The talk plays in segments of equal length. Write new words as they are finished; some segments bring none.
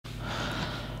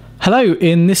Hello,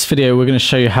 in this video we're going to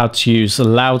show you how to use a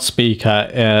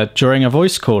loudspeaker during a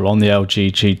voice call on the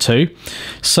LG G2.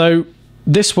 So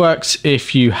this works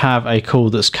if you have a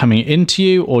call that's coming into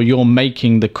you or you're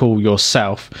making the call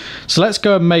yourself. So let's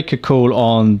go and make a call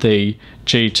on the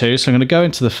G2. So I'm going to go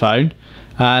into the phone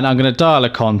and I'm going to dial a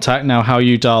contact. Now how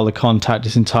you dial the contact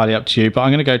is entirely up to you, but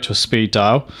I'm going to go to a speed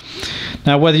dial.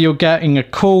 Now whether you're getting a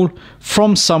call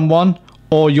from someone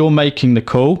or you're making the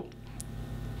call,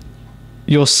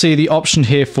 you'll see the option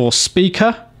here for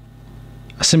speaker.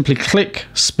 I simply click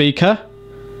speaker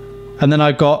and then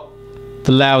I've got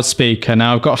the loudspeaker.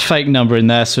 Now I've got a fake number in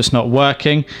there so it's not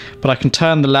working, but I can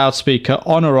turn the loudspeaker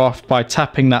on or off by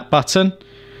tapping that button,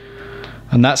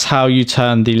 and that's how you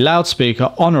turn the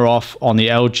loudspeaker on or off on the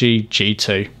LG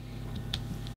G2.